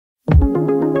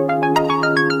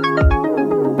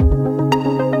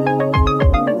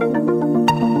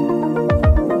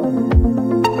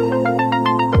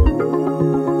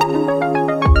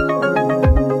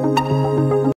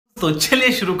तो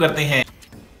चलिए शुरू करते हैं।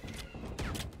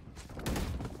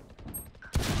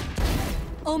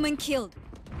 Omen killed.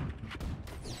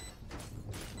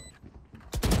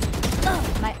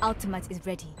 My ultimate is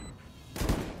ready.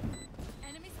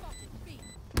 Enemy spotted. B.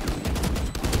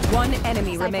 One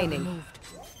enemy remaining.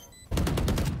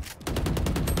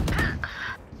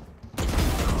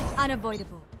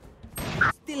 Unavoidable.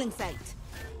 Still in sight.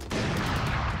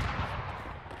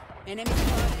 Enemy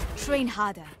spotted. Train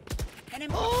harder.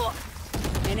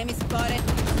 Enemy spotted.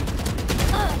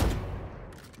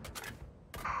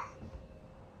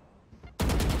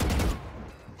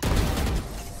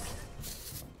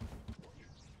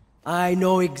 I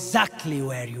know exactly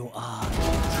where you are.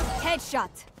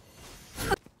 Headshot.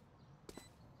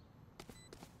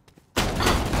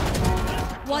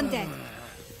 One dead.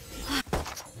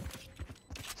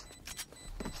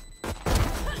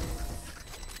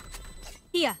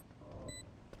 Here.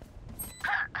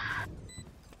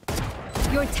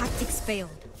 Your tactics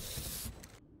failed.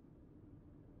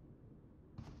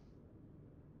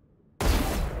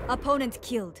 Opponent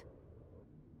killed.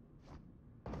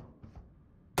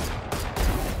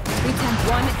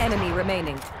 One enemy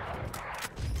remaining.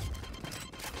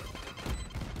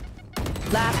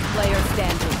 Last player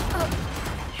standing.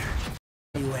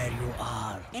 Where you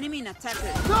are. Enemy in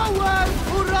attacker. Nowhere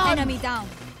to run! Enemy down.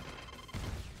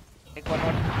 Take one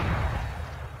more.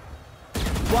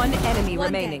 One enemy One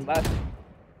remaining. Back.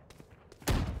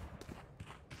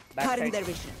 Cutting Backside. their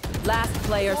vision. Last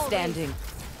player standing.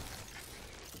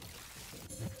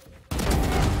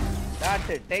 That's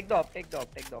it. Take the off. Take the off.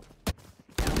 Take the off.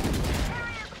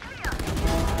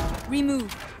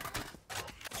 Remove.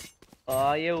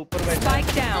 ये ऊपर बैठा है।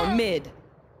 Spike down mid.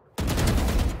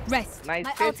 Rest. Nice.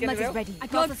 My Face ultimate can is you ready.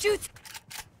 Your duty.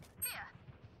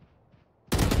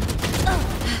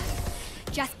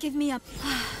 Just give me up.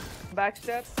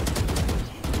 Backstep.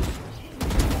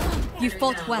 You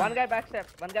fought well. One guy backstep.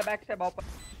 One guy backstep. Open.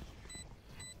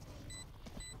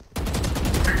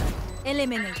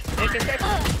 Eliminate. Take it. Take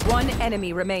it. One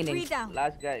enemy remaining. 3 down.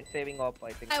 Last guy saving off.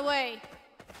 I think. Away.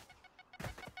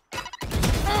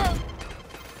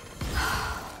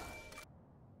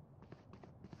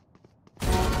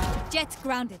 Jet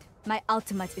grounded. My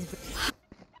ultimate is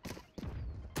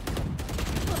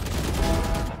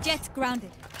Jet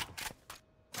grounded.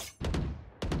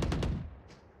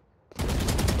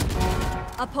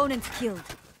 Opponent killed.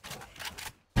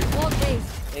 All days.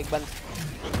 एक बंद.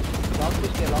 Long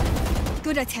push के long.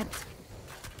 Good attempt.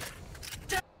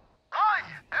 I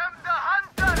am the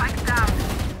hunter! Strike down!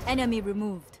 Enemy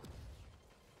removed.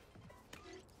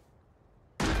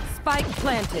 Spike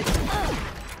planted.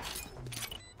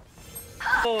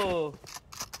 Oh.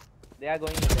 They are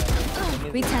going.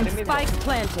 There. Return. Spike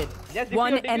planted. Just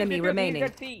One defuse, enemy defuse, remaining.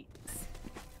 defuse, see.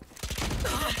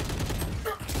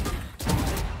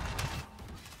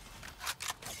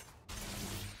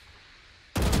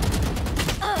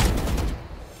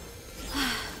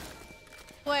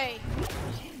 Wait.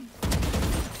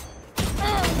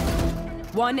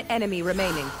 One enemy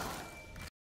remaining.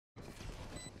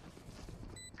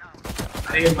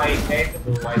 अरे भाई head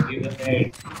दो भाई give the head.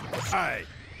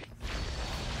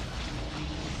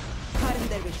 Cutting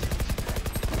their vision.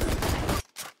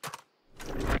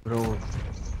 Bro.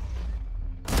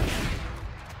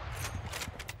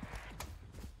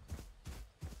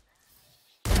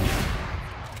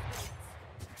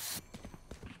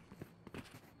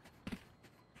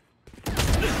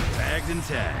 Tagged and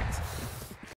tagged.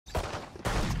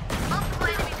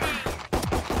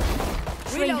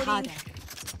 Train harder.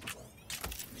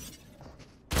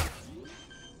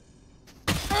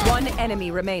 One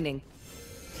enemy remaining.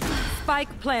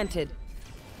 Spike planted.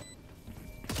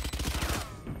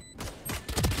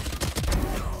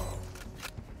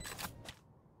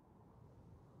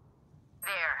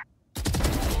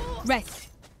 Rest.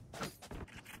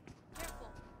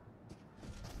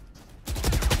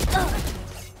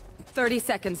 30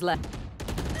 seconds left.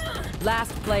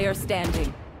 Last player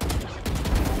standing.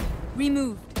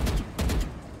 Removed.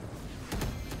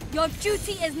 Your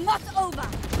duty is not over.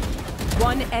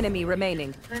 One enemy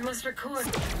remaining. I must record.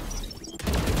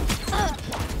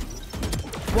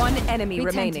 One enemy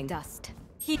Return remaining. to dust.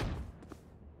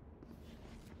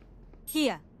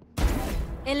 Here.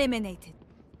 Eliminated.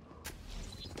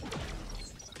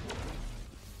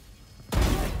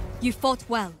 You fought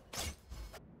well.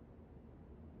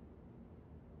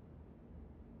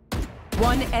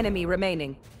 One enemy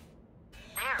remaining.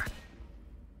 There.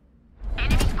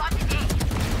 Enemy spotted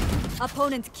A.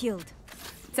 Opponent killed.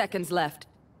 Seconds left.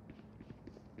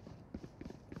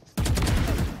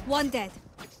 One dead.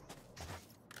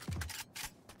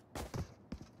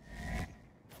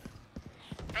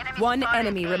 One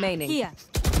enemy remaining. Here.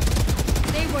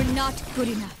 They were not good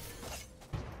enough.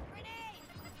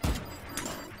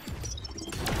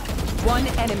 One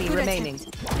enemy Good remaining.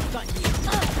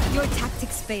 Your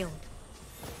tactics failed.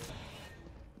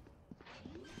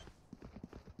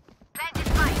 Plant the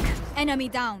spike. Enemy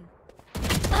down.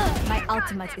 My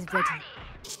ultimate is ready.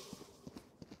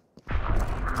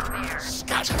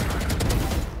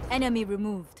 Enemy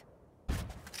removed.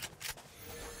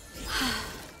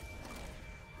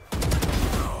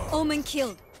 Omen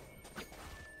killed.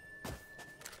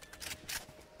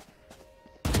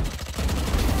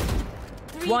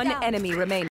 Three One down. enemy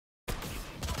remaining.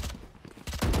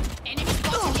 Enemy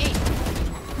spotted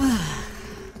A.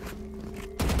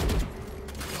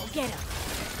 Get him.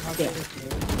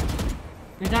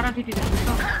 You're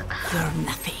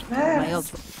nothing. My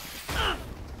ult.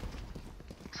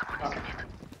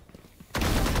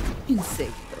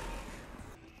 Insecto.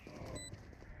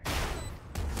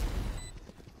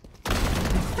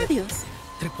 Adios.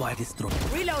 Tripwire destroyed.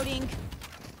 Reloading.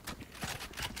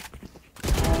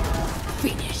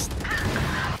 Finished.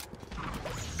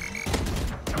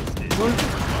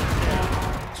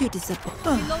 You disappoint.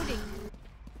 Reloading.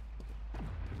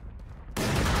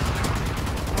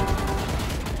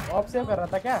 Of save कर रहा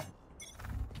था क्या?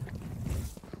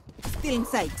 Still in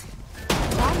sight.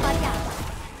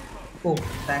 Oh,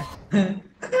 thanks.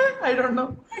 I don't know.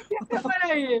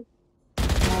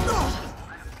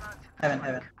 Heaven.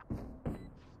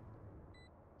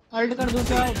 Hold कर दो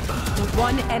क्या?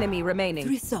 One enemy remaining.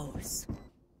 3 souls.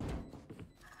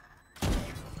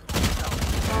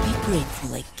 Be grateful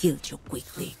I killed you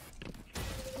quickly.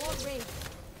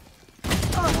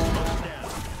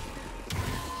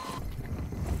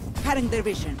 Cutting their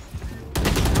vision.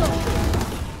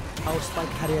 Our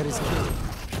spike carrier is killed.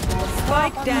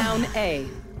 Spike down A.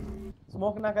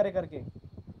 Smoke ना करे करके.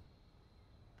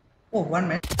 Oh, 1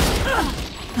 minute.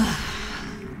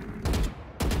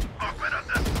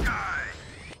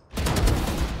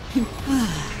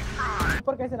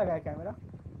 ऊपर कैसे लगाया camera?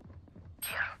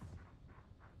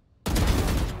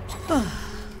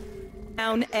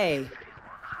 Down A.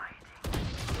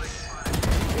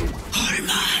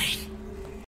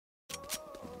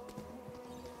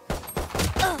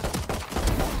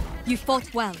 You fought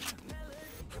well.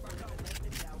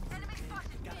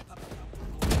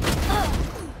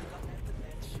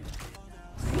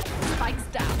 Spikes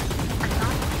down.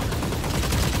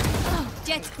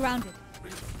 Jet grounded.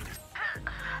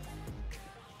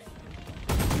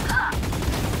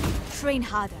 Train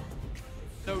harder.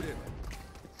 Noted.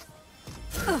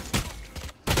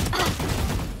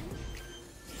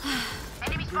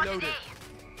 Enemy spotted A.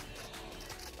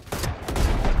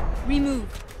 Remove.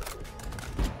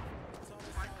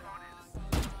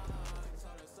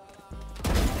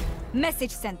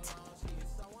 Message sent.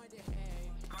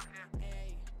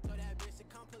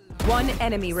 One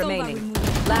enemy Sova remaining.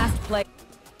 removed. Last play.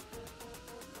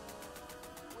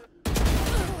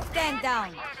 Stand down.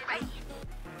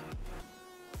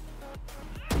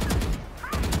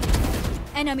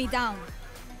 Enemy down.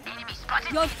 Enemy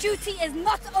spotted. Your duty is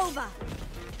not over.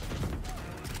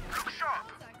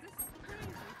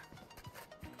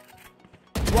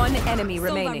 One enemy Sova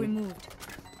remaining. removed.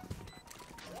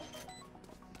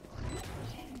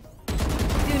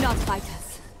 Do not fight us.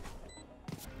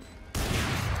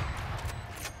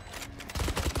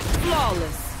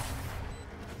 Flawless.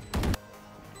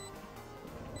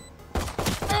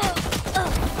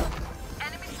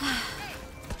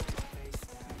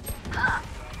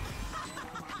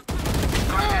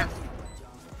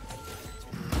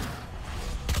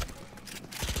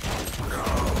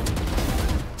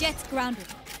 Jets grounded.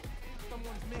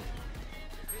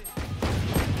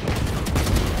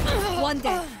 One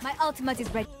dead. My ultimate is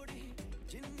ready.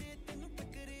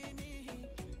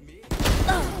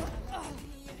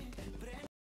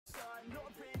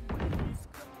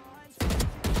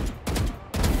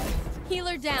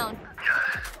 Healer down.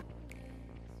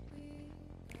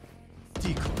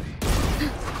 Decoy.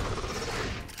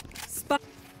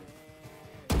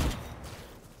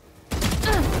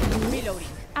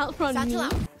 Reloading. Outrun me.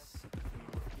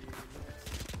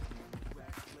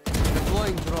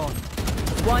 Deploying drone.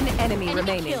 One enemy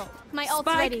remaining. Kill. My ult's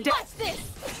Spike ready. down. Watch this.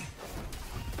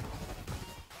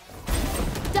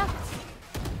 Duck.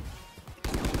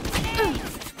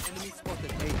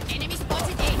 Enemy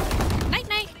spotted A. Night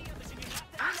night.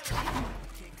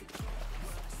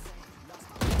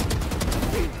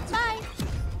 Bye.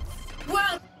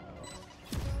 Well.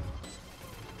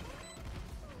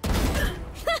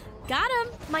 Got him.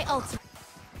 My ult.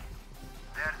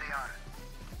 There they are.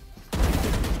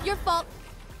 Your fault.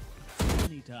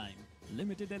 Anytime.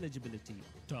 Limited eligibility.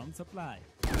 Terms apply.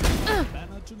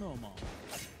 Banner to no more.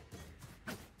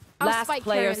 Our Last spike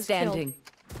player carrier is standing.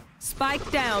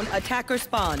 Spike down. Attacker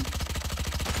spawn.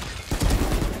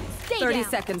 Stay 30 down.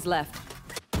 seconds left.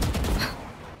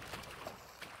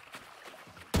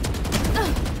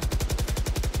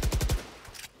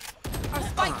 Our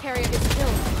spike carrier is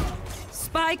killed.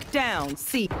 Spike down.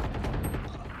 C.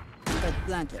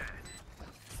 Planted.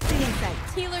 Stay inside.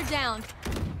 Healer down.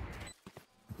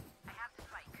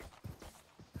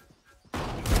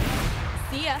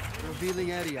 See ya.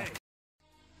 Revealing area.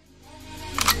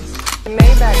 Can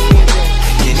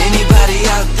anybody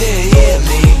out there hear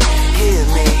me?